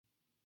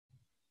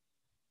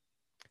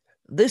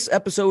This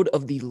episode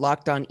of the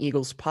Locked On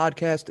Eagles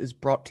podcast is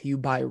brought to you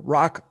by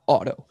Rock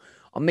Auto.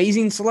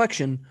 Amazing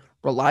selection,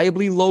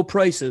 reliably low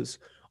prices,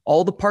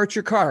 all the parts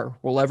your car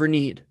will ever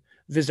need.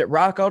 Visit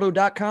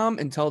rockauto.com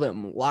and tell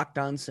them Locked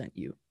On sent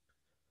you.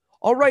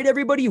 All right,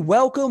 everybody,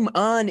 welcome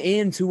on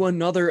into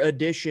another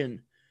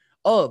edition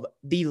of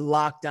the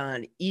Locked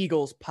On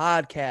Eagles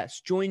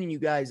podcast. Joining you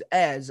guys,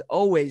 as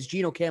always,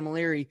 Gino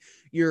Camilleri,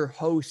 your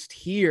host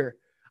here.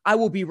 I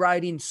will be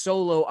riding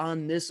solo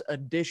on this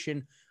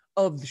edition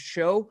of the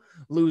show.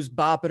 Lou's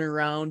bopping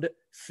around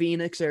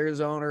Phoenix,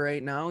 Arizona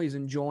right now. He's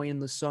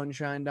enjoying the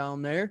sunshine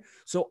down there.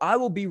 So I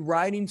will be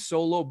riding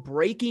solo,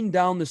 breaking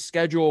down the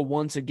schedule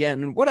once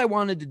again. And what I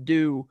wanted to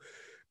do,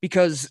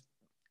 because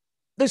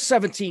this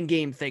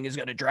 17-game thing is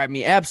going to drive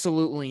me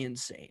absolutely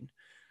insane.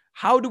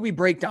 How do we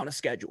break down a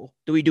schedule?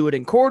 Do we do it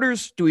in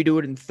quarters? Do we do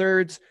it in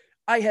thirds?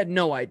 I had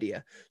no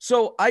idea.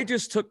 So I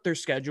just took their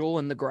schedule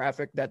and the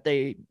graphic that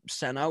they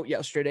sent out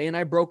yesterday, and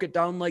I broke it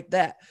down like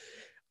that.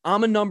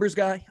 I'm a numbers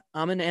guy.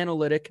 I'm an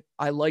analytic.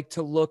 I like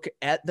to look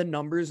at the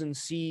numbers and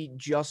see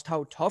just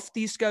how tough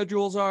these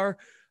schedules are,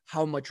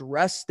 how much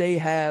rest they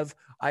have.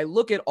 I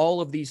look at all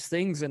of these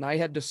things, and I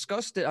had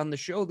discussed it on the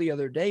show the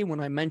other day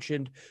when I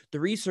mentioned the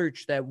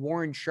research that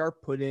Warren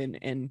Sharp put in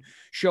and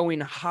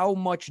showing how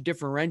much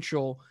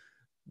differential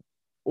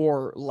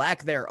or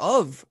lack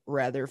thereof,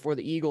 rather, for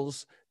the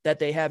Eagles that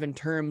they have in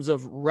terms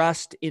of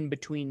rest in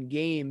between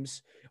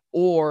games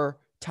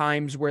or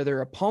times where their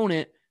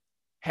opponent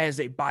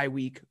has a bye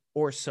week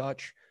or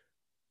such.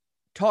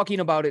 Talking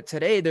about it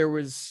today, there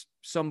was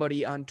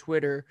somebody on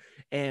Twitter,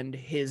 and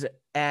his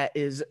 @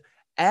 is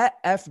at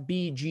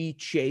FBG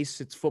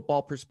Chase. It's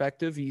Football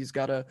Perspective. He's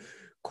got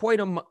quite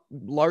a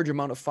large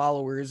amount of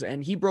followers,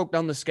 and he broke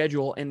down the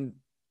schedule. And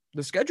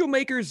the schedule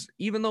makers,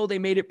 even though they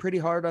made it pretty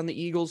hard on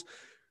the Eagles,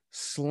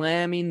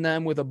 slamming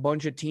them with a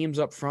bunch of teams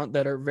up front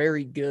that are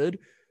very good,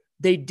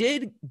 they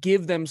did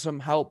give them some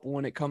help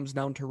when it comes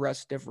down to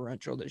rest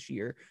differential this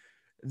year.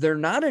 They're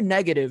not a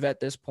negative at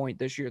this point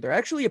this year. They're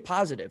actually a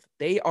positive.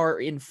 They are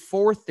in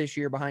fourth this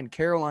year behind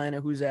Carolina,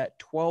 who's at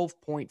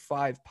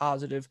 12.5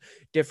 positive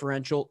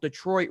differential.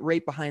 Detroit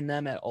right behind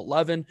them at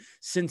 11.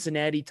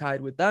 Cincinnati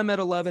tied with them at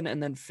 11.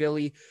 And then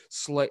Philly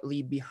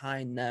slightly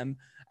behind them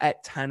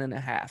at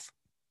 10.5.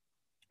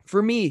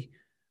 For me,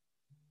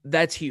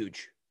 that's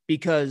huge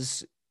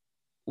because,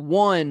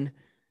 one,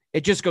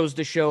 it just goes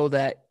to show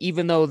that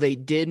even though they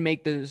did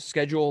make the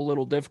schedule a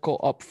little difficult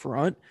up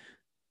front,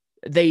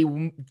 they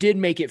did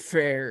make it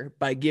fair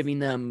by giving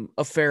them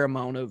a fair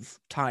amount of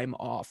time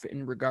off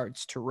in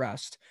regards to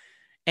rest.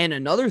 And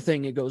another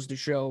thing it goes to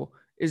show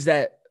is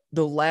that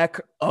the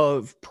lack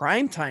of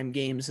primetime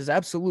games has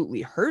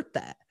absolutely hurt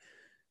that,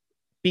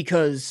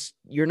 because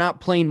you're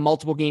not playing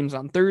multiple games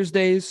on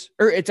Thursdays,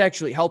 or it's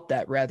actually helped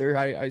that, rather.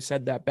 I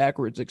said that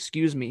backwards,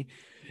 excuse me.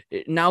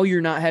 Now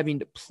you're not having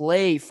to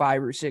play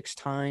 5 or 6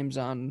 times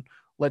on,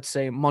 let's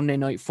say, Monday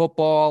Night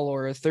Football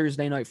or a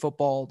Thursday Night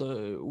Football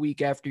the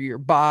week after your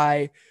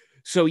bye.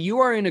 So you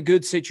are in a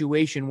good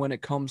situation when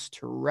it comes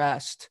to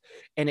rest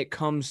and it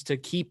comes to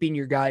keeping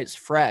your guys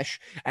fresh.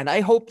 And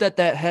I hope that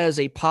that has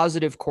a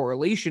positive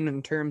correlation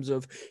in terms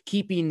of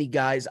keeping the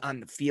guys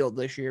on the field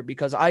this year,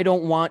 because I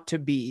don't want to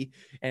be,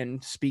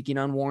 and speaking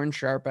on Warren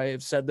Sharp, I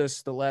have said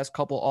this the last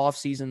couple off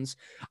seasons,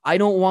 I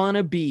don't want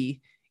to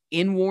be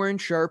in Warren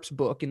Sharp's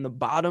book in the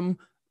bottom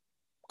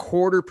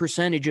quarter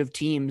percentage of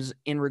teams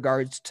in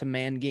regards to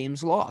man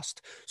games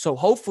lost. So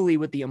hopefully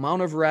with the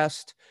amount of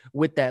rest,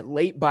 with that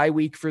late bye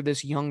week for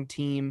this young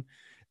team,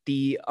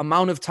 the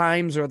amount of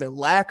times or the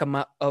lack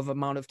of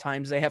amount of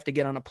times they have to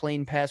get on a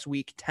plane past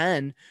week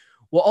 10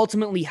 will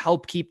ultimately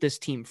help keep this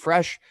team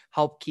fresh,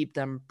 help keep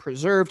them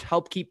preserved,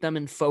 help keep them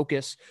in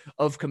focus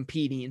of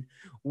competing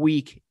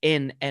week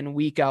in and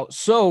week out.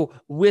 So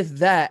with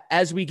that,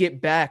 as we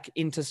get back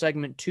into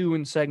segment 2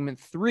 and segment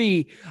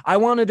 3, I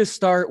wanted to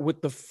start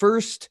with the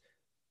first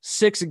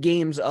 6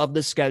 games of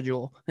the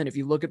schedule. And if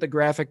you look at the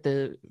graphic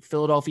the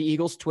Philadelphia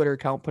Eagles Twitter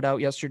account put out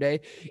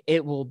yesterday,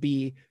 it will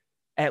be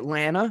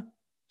Atlanta,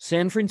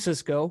 San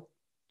Francisco,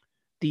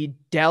 the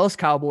Dallas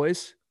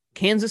Cowboys,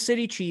 Kansas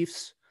City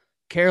Chiefs,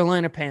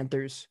 Carolina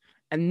Panthers,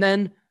 and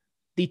then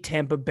the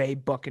Tampa Bay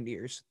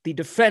Buccaneers, the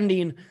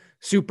defending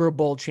Super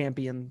Bowl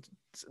champions.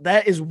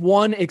 That is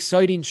one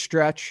exciting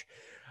stretch.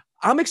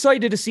 I'm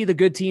excited to see the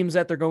good teams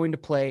that they're going to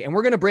play, and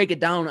we're going to break it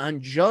down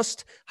on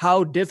just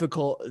how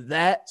difficult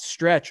that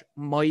stretch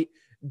might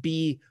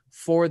be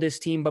for this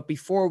team. But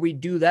before we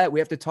do that,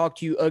 we have to talk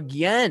to you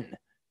again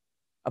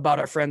about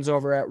our friends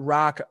over at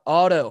Rock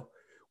Auto.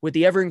 With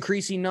the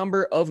ever-increasing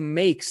number of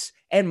makes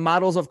and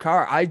models of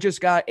car, I just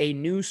got a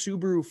new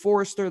Subaru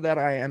Forester that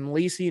I am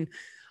leasing.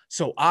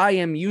 So I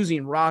am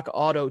using Rock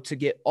Auto to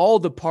get all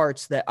the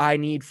parts that I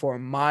need for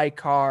my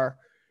car,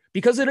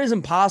 because it is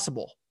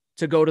impossible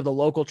to go to the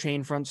local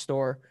chain front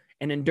store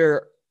and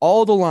endure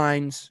all the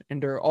lines,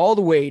 endure all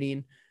the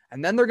waiting,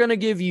 and then they're going to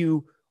give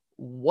you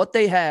what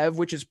they have,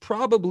 which is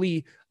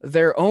probably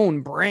their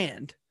own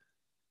brand,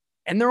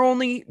 and they're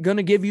only going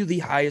to give you the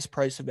highest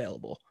price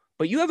available.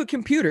 But you have a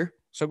computer,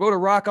 so go to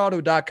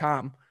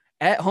rockauto.com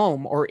at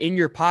home or in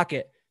your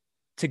pocket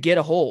to get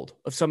a hold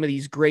of some of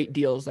these great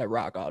deals that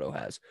Rock Auto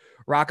has.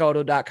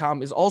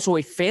 RockAuto.com is also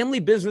a family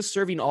business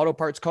serving auto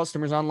parts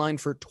customers online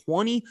for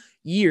 20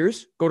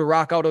 years. Go to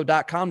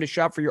RockAuto.com to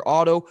shop for your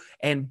auto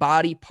and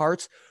body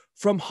parts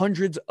from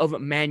hundreds of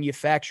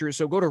manufacturers.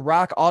 So go to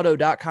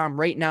RockAuto.com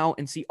right now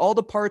and see all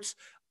the parts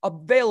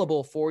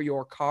available for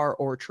your car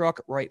or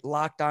truck, right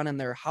locked on in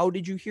there. How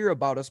did you hear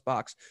about us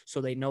box?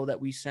 So they know that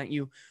we sent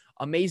you.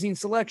 Amazing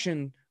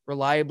selection,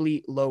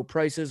 reliably low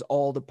prices,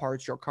 all the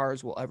parts your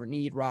cars will ever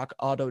need.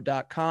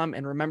 RockAuto.com.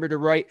 And remember to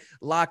write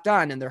locked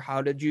on in their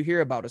how did you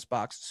hear about us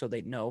box so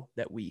they know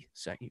that we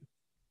sent you.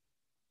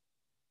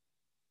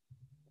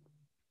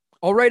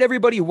 All right,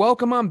 everybody,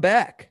 welcome on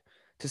back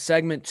to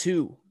segment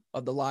 2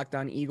 of the Locked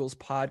On Eagles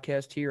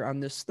podcast here on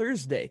this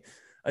Thursday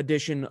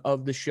edition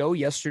of the show.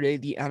 Yesterday,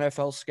 the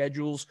NFL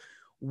schedules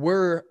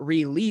were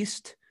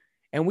released,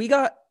 and we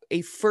got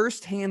a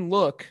firsthand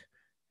look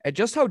at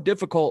just how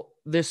difficult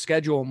this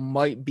schedule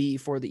might be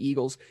for the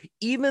Eagles,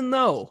 even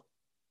though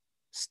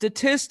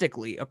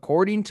statistically,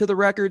 according to the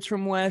records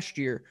from last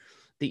year,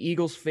 the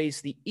Eagles face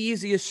the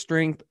easiest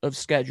strength of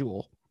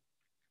schedule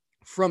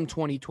from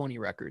 2020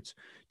 records.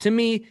 To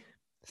me,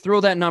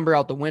 throw that number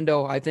out the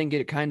window. I think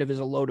it kind of is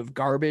a load of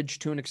garbage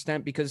to an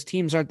extent because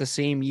teams aren't the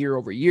same year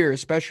over year,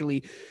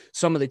 especially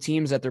some of the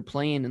teams that they're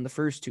playing in the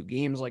first 2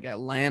 games like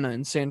Atlanta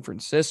and San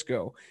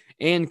Francisco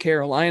and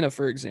Carolina,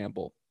 for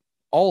example.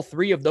 All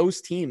 3 of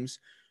those teams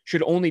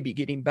should only be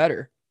getting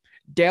better.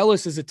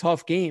 Dallas is a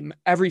tough game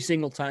every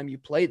single time you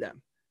play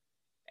them.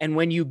 And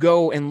when you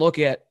go and look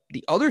at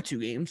the other 2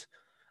 games,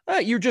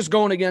 you're just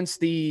going against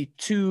the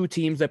 2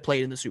 teams that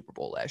played in the Super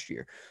Bowl last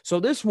year. So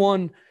this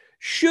one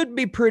should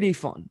be pretty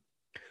fun.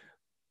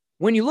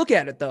 When you look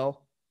at it,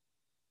 though,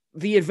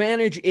 the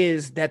advantage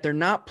is that they're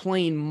not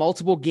playing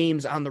multiple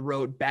games on the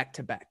road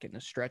back-to-back in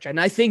the stretch. And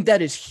I think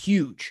that is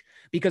huge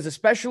because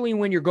especially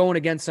when you're going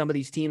against some of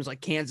these teams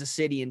like Kansas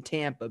City and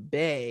Tampa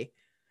Bay,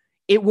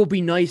 it will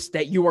be nice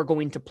that you are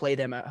going to play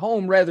them at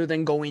home rather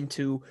than going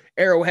to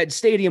Arrowhead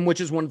Stadium, which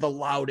is one of the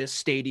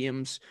loudest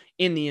stadiums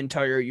in the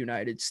entire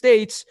United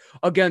States,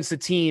 against a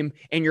team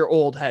and your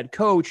old head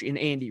coach in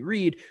Andy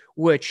Reid,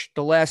 which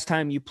the last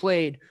time you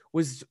played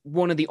was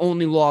one of the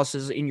only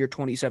losses in your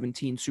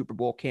 2017 Super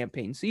Bowl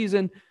campaign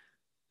season.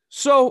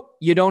 So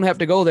you don't have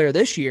to go there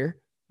this year.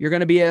 You're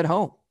going to be at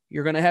home.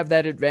 You're going to have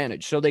that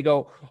advantage. So they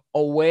go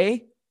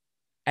away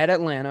at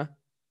Atlanta,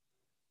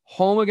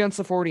 home against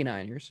the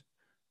 49ers,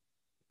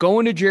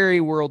 going to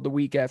Jerry World the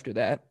week after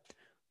that,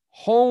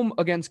 home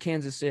against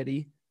Kansas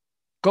City,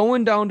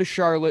 going down to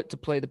Charlotte to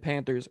play the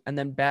Panthers, and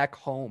then back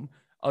home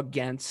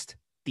against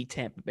the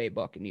Tampa Bay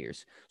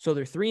Buccaneers. So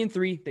they're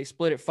 3-3. They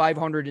split it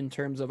 500 in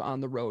terms of on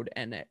the road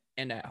and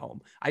at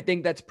home. I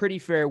think that's pretty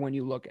fair when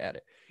you look at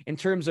it. In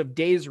terms of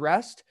days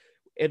rest,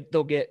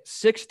 they'll get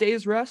 6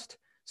 days rest,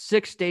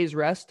 6 days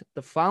rest.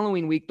 The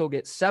following week, they'll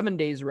get 7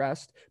 days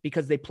rest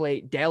because they play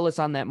Dallas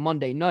on that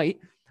Monday night.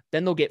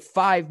 Then they'll get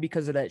 5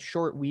 because of that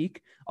short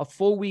week, a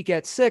full week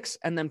at 6,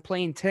 and then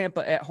playing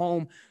Tampa at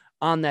home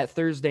on that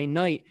Thursday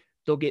night.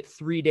 They'll get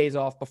 3 days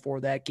off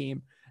before that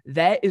game.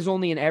 That is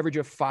only an average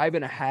of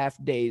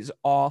 5.5 days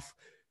off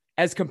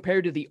as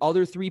compared to the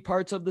other 3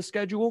 parts of the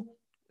schedule.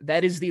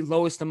 That is the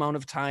lowest amount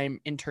of time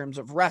in terms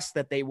of rest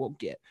that they will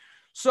get.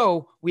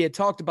 So we had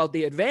talked about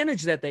the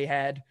advantage that they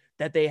had,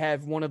 that they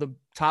have one of the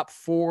top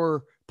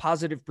 4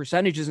 positive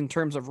percentages in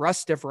terms of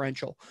rest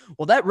differential.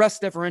 Well, that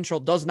rest differential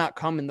does not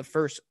come in the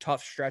first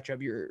tough stretch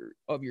of your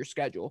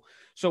schedule.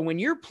 So when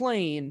you're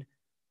playing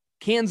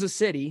Kansas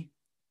City,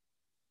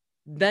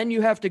 then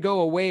you have to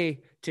go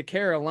away to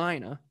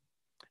Carolina.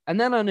 And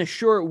then on a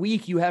short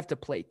week, you have to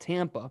play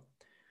Tampa.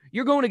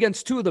 You're going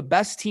against 2 of the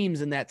best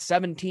teams in that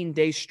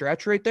 17-day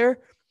stretch right there.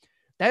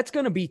 That's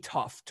going to be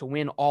tough to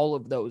win all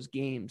of those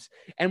games.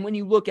 And when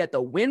you look at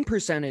the win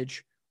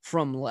percentage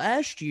from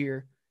last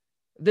year,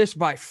 this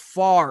by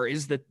far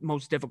is the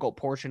most difficult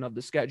portion of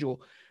the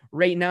schedule.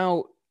 Right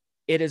now,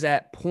 it is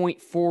at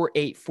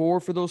 0.484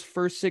 for those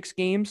first 6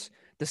 games.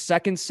 The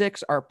second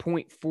 6 are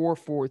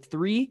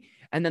 0.443.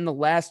 And then the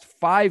last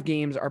 5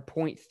 games are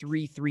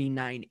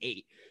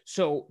 0.3398.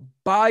 So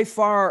by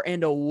far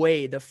and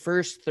away, the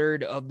first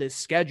third of this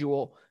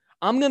schedule,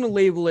 I'm going to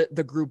label it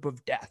the group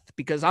of death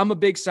because I'm a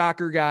big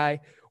soccer guy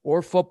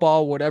or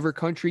football, whatever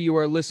country you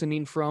are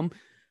listening from.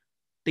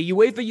 The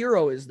UEFA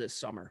Euro is this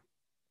summer.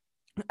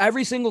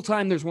 Every single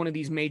time there's one of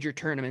these major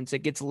tournaments, it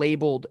gets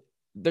labeled.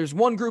 There's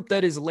one group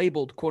that is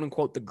labeled, quote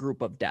unquote, the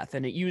group of death.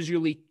 And it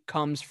usually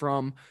comes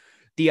from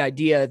the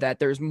idea that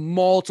there's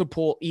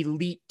multiple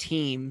elite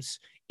teams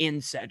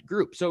in said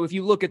group. So if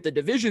you look at the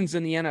divisions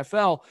in the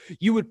NFL,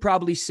 you would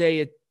probably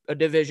say a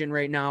division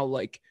right now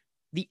like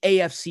the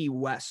AFC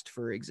West,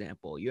 for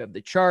example. You have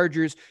the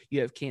Chargers,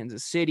 you have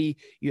Kansas City,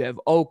 you have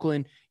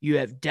Oakland, you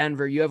have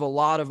Denver. You have a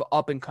lot of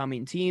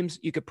up-and-coming teams.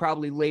 You could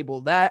probably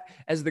label that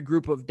as the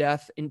group of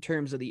death in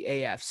terms of the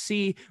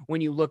AFC.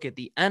 When you look at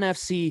the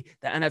NFC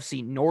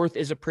North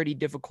is a pretty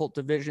difficult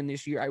division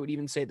this year. I would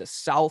even say the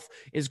South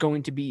is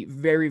going to be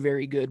very,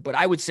 very good. But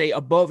I would say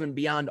above and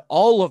beyond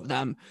all of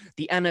them,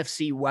 the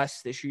NFC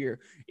West this year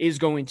is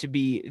going to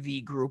be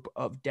the group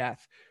of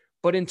death.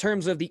 But in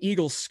terms of the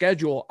Eagles'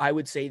 schedule, I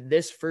would say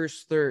this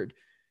first third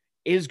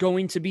is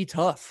going to be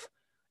tough.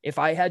 If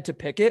I had to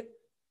pick it,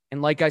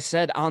 and like I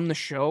said on the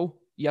show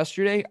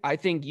yesterday, I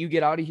think you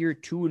get out of here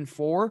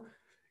 2-4,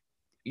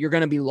 you're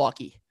going to be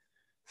lucky.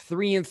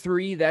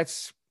 3-3,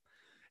 that's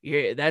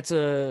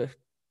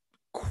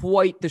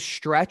quite the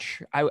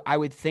stretch. I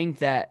would think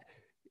that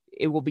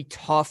it will be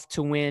tough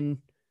to win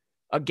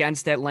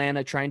against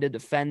Atlanta, trying to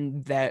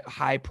defend that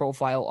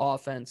high-profile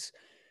offense,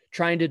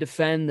 trying to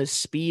defend the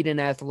speed and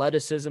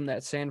athleticism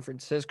that San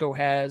Francisco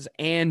has,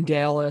 and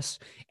Dallas,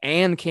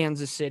 and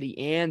Kansas City,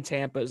 and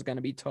Tampa is going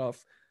to be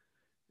tough.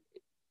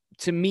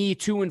 To me,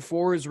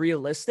 2-4 is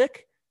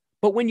realistic.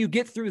 But when you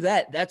get through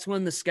that, that's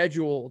when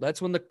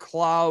the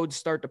clouds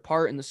start to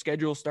part and the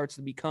schedule starts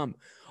to become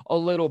a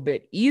little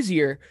bit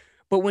easier.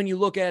 But when you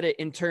look at it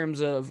in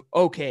terms of,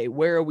 okay,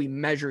 where are we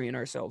measuring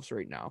ourselves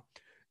right now?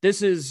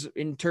 This is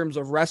in terms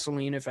of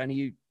wrestling. If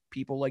any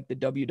people like the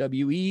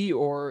WWE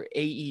or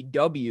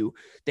AEW,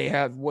 they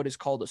have what is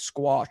called a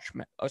squash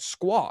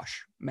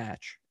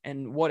match.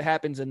 And what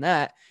happens in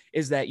that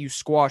is that you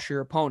squash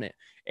your opponent.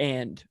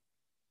 And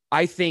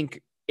I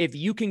think if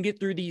you can get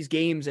through these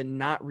games and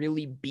not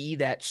really be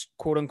that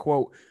quote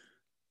unquote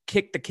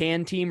kick the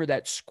can team or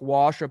that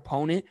squash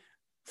opponent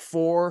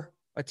for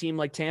a team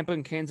like Tampa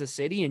and Kansas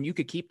City, and you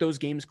could keep those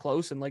games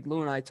close. And like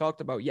Lou and I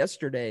talked about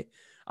yesterday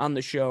on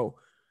the show,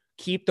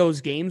 keep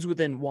those games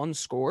within one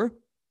score,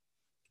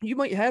 you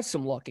might have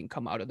some luck and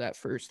come out of that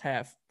first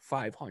half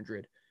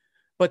 500.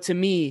 But to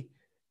me,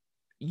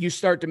 you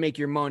start to make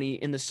your money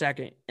in the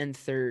second and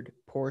third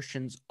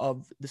portions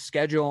of the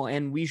schedule.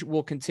 And we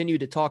will continue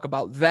to talk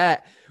about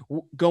that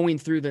going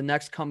through the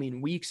next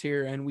coming weeks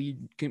here. And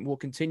we'll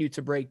continue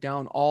to break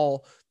down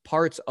all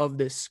parts of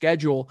this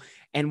schedule.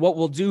 And what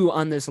we'll do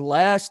on this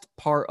last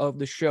part of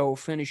the show,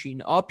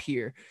 finishing up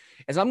here,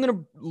 is I'm going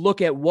to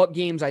look at what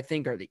games I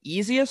think are the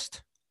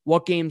easiest,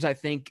 what games I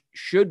think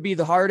should be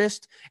the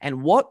hardest,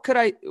 and what do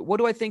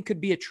I think could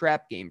be a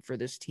trap game for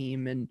this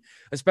team. And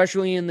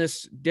especially in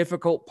this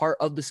difficult part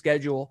of the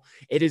schedule,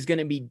 it is going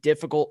to be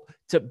difficult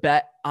to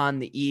bet on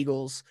the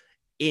Eagles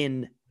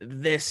in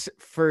this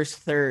first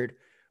third.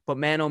 But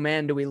man, oh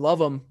man, do we love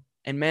them.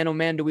 And man, oh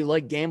man, do we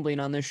like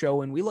gambling on this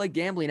show. And we like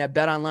gambling at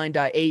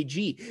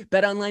betonline.ag.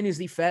 BetOnline is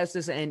the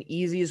fastest and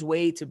easiest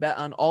way to bet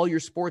on all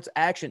your sports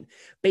action.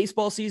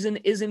 Baseball season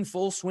is in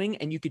full swing,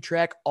 and you can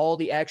track all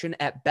the action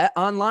at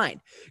BetOnline.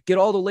 Get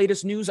all the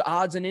latest news,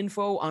 odds, and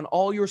info on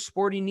all your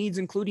sporting needs,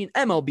 including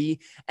MLB,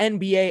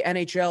 NBA,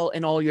 NHL,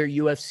 and all your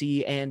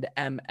UFC and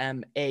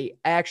MMA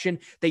action.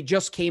 They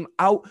just came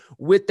out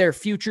with their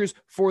futures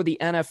for the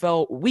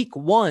NFL Week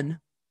 1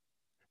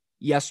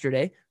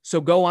 yesterday. So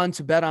go on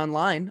to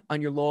BetOnline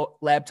on your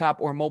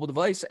laptop or mobile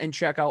device and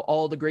check out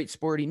all the great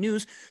sporting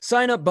news,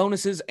 sign up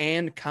bonuses,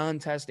 and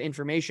contest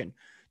information.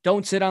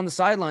 Don't sit on the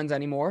sidelines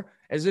anymore,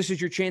 as this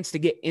is your chance to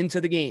get into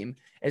the game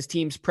as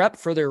teams prep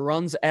for their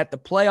runs at the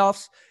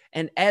playoffs.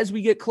 And as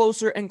we get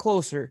closer and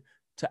closer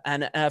to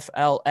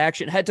NFL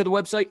action, head to the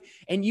website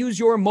and use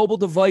your mobile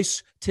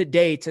device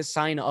today to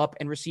sign up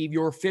and receive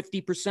your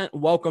 50%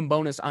 welcome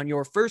bonus on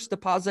your first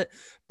deposit.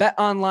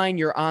 BetOnline,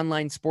 your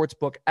online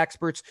sportsbook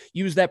experts.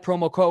 Use that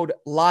promo code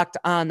LOCKED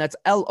ON. That's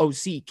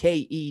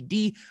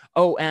LOCKEDON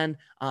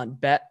on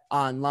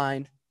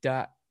betonline.ag.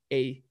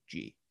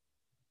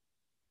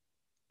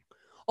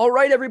 All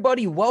right,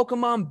 everybody,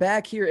 welcome on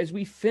back here as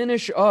we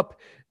finish up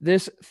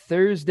this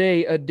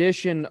Thursday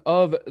edition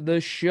of the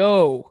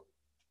show.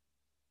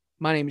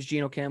 My name is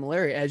Gino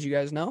Camilleri, as you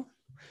guys know,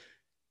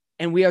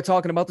 and we are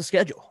talking about the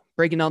schedule,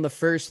 breaking down the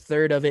first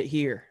third of it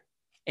here,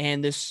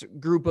 and this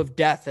group of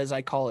death, as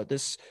I call it,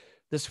 this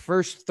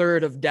first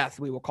third of death,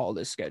 we will call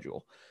this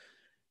schedule.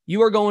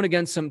 You are going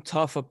against some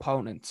tough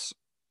opponents,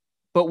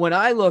 but when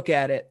I look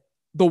at it,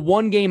 the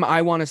one game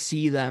I want to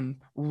see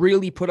them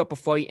really put up a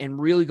fight and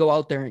really go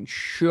out there and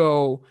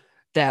show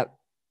that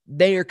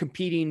they are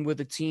competing with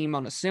a team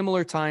on a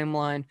similar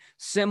timeline,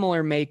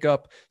 similar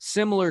makeup,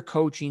 similar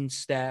coaching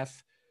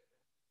staff.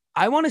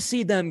 I want to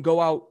see them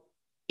go out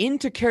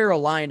into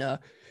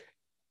Carolina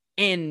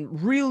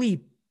and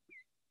really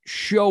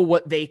show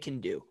what they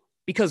can do.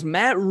 Because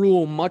Matt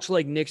Rule, much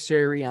like Nick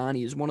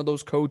Sirianni, is one of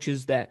those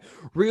coaches that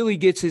really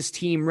gets his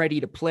team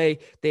ready to play.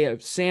 They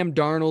have Sam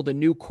Darnold, a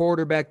new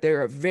quarterback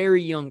there, a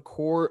very young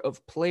core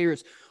of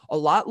players, a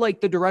lot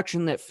like the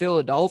direction that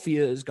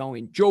Philadelphia is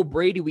going. Joe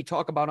Brady, we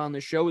talk about on the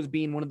show, as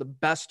being one of the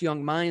best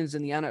young minds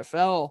in the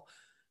NFL.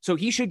 So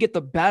he should get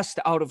the best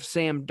out of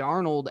Sam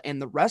Darnold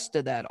and the rest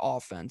of that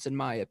offense, in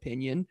my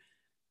opinion.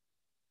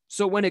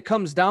 So when it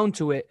comes down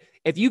to it,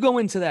 if you go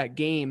into that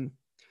game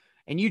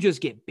and you just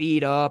get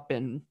beat up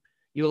and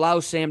You allow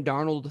Sam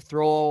Darnold to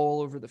throw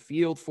all over the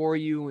field for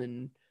you,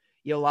 and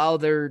you allow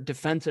their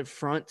defensive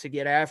front to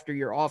get after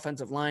your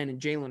offensive line, and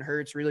Jalen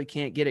Hurts really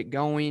can't get it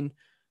going.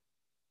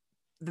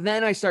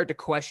 Then I start to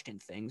question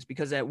things,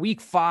 because at week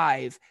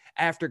 5,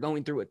 after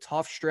going through a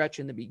tough stretch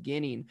in the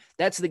beginning,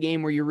 that's the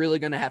game where you're really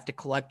going to have to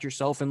collect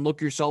yourself and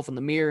look yourself in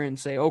the mirror and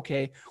say,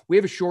 okay, we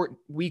have a short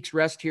week's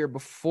rest here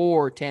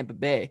before Tampa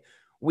Bay.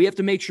 We have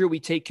to make sure we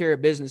take care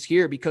of business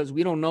here, because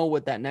we don't know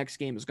what that next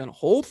game is going to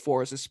hold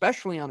for us,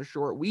 especially on a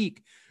short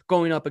week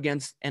going up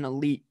against an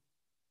elite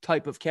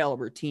type of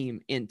caliber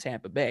team in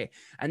Tampa Bay.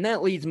 And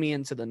that leads me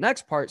into the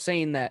next part,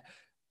 saying that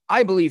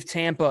I believe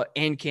Tampa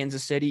and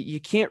Kansas City, you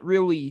can't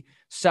really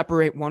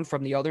separate one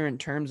from the other in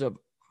terms of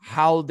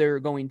how they're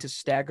going to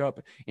stack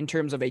up in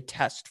terms of a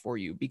test for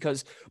you,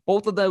 because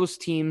both of those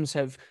teams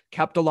have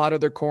kept a lot of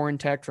their core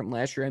intact from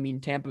last year. I mean,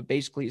 Tampa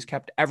basically has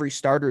kept every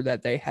starter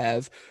that they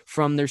have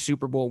from their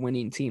Super Bowl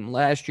winning team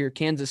last year.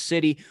 Kansas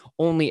City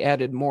only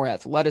added more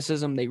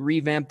athleticism. They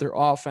revamped their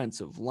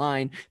offensive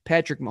line.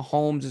 Patrick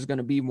Mahomes is going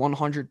to be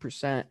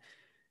 100%.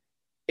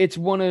 It's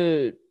one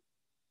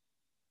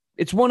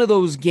of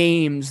those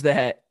games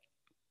that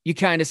you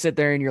kind of sit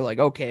there and you're like,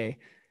 okay.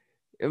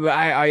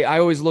 I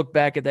always look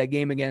back at that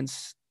game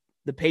against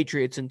the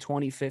Patriots in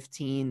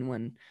 2015,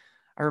 when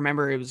I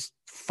remember it was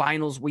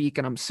finals week,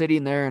 and I'm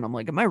sitting there and I'm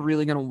like, am I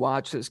really going to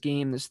watch this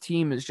game? This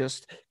team is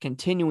just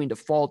continuing to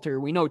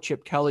falter. We know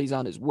Chip Kelly's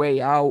on his way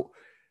out,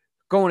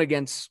 going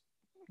against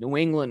New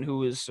England,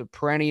 who is a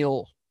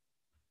perennial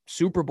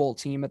Super Bowl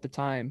team at the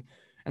time.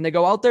 And they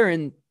go out there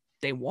and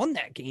they won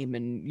that game.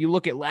 And you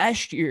look at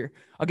last year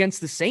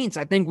against the Saints,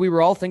 I think we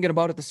were all thinking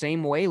about it the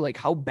same way. Like,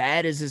 how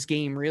bad is this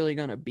game really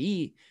going to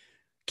be?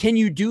 Can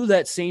you do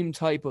that same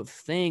type of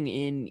thing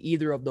in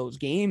either of those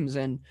games?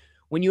 And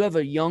when you have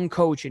a young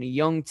coach and a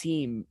young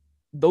team,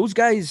 those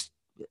guys,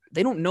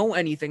 they don't know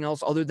anything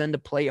else other than to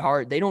play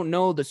hard. They don't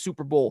know the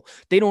Super Bowl.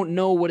 They don't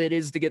know what it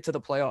is to get to the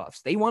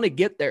playoffs. They want to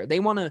get there. They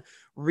want to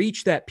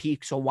reach that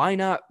peak. So why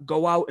not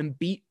go out and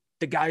beat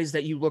the guys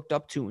that you looked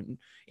up to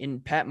in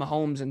Pat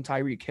Mahomes and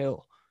Tyreek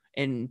Hill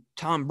and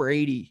Tom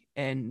Brady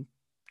and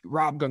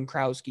Rob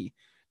Gronkowski?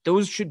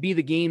 Those should be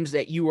the games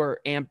that you are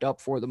amped up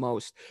for the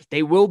most.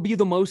 They will be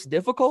the most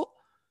difficult,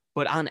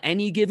 but on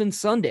any given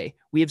Sunday,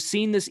 we have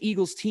seen this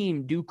Eagles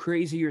team do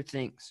crazier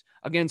things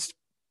against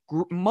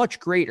much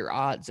greater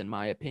odds, in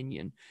my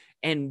opinion.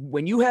 And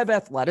when you have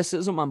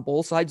athleticism on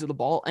both sides of the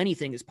ball,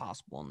 anything is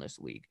possible in this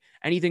league.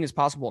 Anything is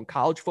possible in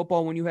college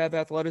football when you have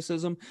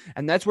athleticism.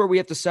 And that's where we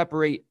have to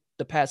separate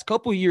the past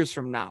couple of years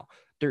from now.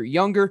 They're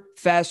younger,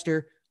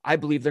 faster. I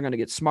believe they're going to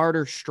get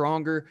smarter,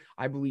 stronger.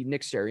 I believe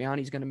Nick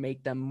Sirianni is going to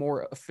make them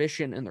more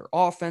efficient in their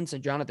offense,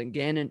 and Jonathan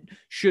Gannon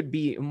should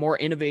be a more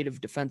innovative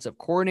defensive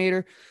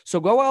coordinator. So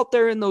go out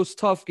there in those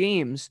tough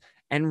games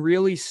and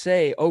really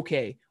say,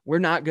 okay, we're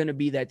not going to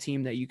be that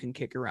team that you can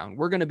kick around.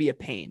 We're going to be a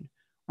pain.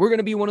 We're going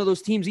to be one of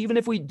those teams, even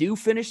if we do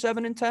finish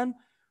 7-10,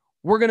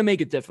 we're going to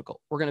make it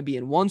difficult. We're going to be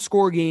in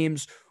one-score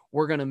games.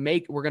 We're going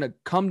to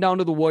come down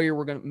to the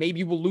wire.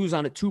 Maybe we'll lose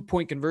on a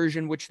 2-point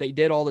conversion, which they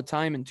did all the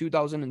time in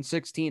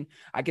 2016.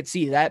 I could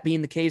see that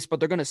being the case, but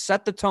they're going to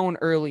set the tone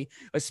early,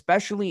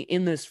 especially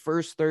in this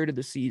first third of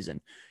the season.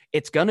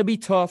 It's going to be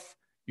tough.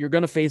 You're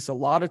going to face a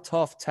lot of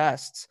tough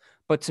tests,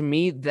 but to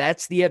me,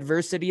 that's the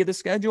adversity of the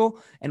schedule.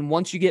 And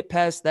once you get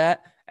past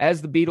that,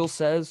 as the Beatles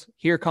says,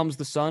 here comes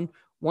the sun.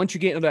 Once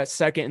you get into that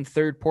second and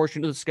third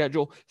portion of the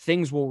schedule,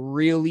 things will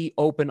really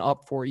open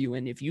up for you.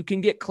 And if you can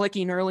get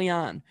clicking early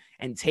on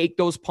and take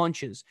those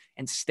punches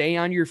and stay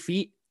on your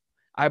feet,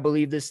 I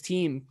believe this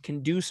team can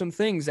do some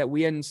things that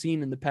we hadn't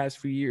seen in the past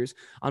few years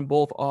on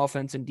both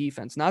offense and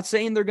defense. Not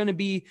saying they're going to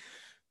be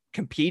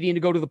competing to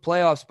go to the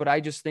playoffs, but I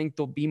just think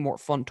they'll be more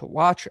fun to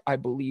watch. I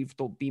believe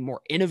they'll be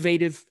more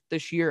innovative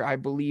this year. I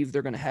believe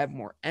they're going to have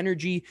more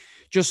energy.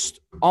 Just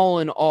all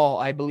in all,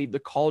 I believe the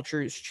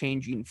culture is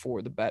changing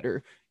for the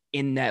better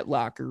in that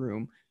locker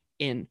room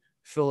in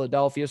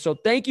Philadelphia. So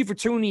thank you for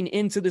tuning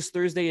into this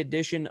Thursday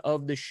edition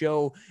of the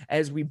show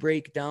as we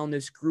break down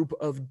this group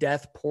of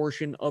death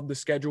portion of the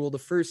schedule. The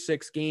first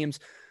 6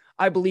 games,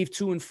 I believe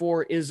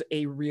 2-4 is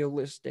a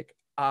realistic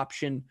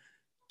option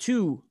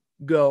to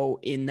go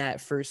in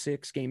that first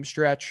 6 game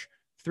stretch.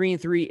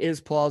 3-3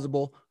 is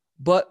plausible,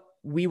 but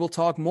we will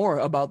talk more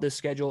about this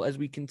schedule as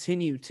we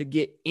continue to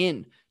get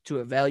into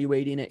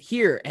evaluating it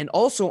here and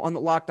also on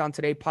the Locked On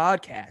Today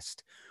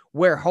podcast,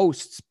 where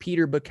host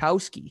Peter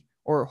Bukowski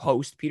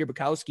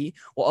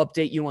will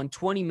update you on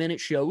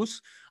 20-minute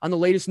shows on the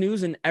latest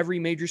news in every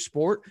major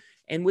sport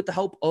and with the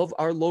help of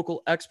our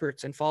local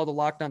experts. And follow the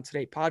Locked On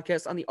Today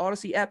podcast on the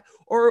Odyssey app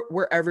or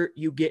wherever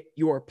you get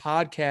your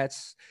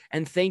podcasts.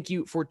 And thank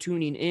you for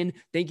tuning in.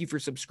 Thank you for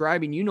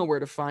subscribing. You know where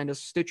to find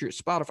us: Stitcher,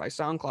 Spotify,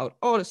 SoundCloud,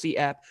 Odyssey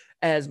app.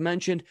 As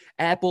mentioned,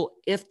 Apple,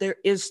 if there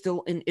is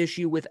still an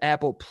issue with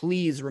Apple,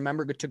 please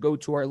remember to go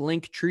to our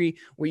link tree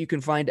where you can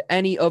find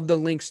any of the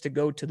links to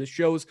go to the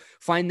shows.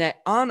 Find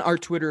that on our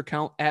Twitter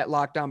account at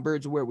Locked On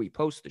Birds, where we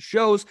post the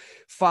shows.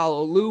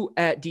 Follow Lou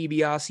at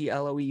DiBiase,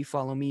 LOE.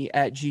 Follow me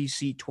at GC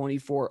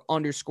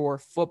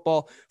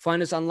WC24_football.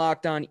 Find us on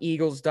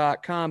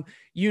LockedOnEagles.com.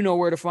 You know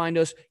where to find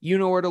us. You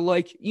know where to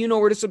like. You know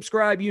where to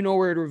subscribe. You know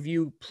where to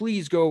review.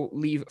 Please go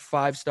leave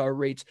 5-star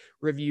rates,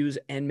 reviews,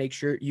 and make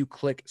sure you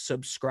click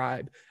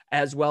subscribe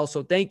as well.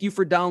 So thank you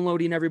for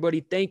downloading,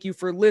 everybody. Thank you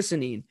for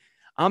listening.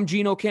 I'm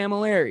Gino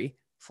Camilleri.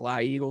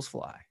 Fly, Eagles,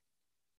 fly.